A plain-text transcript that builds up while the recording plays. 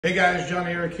Hey guys,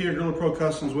 Johnny Eric here,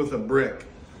 GorillaProCustoms with a brick.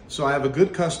 So I have a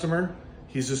good customer.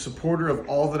 He's a supporter of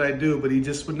all that I do, but he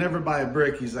just would never buy a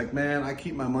brick. He's like, man, I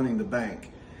keep my money in the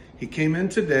bank. He came in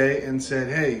today and said,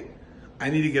 hey,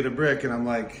 I need to get a brick. And I'm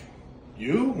like,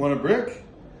 you want a brick?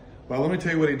 Well, let me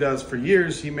tell you what he does. For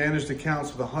years, he managed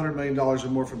accounts with $100 million or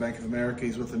more for Bank of America.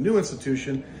 He's with a new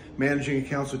institution managing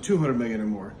accounts with $200 million or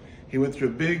more. He went through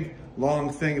a big, long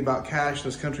thing about cash in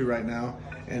this country right now.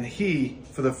 And he,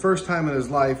 for the first time in his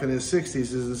life, in his 60s,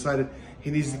 has decided he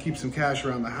needs to keep some cash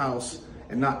around the house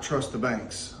and not trust the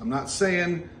banks. I'm not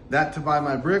saying that to buy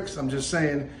my bricks. I'm just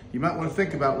saying you might want to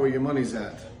think about where your money's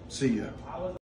at. See ya.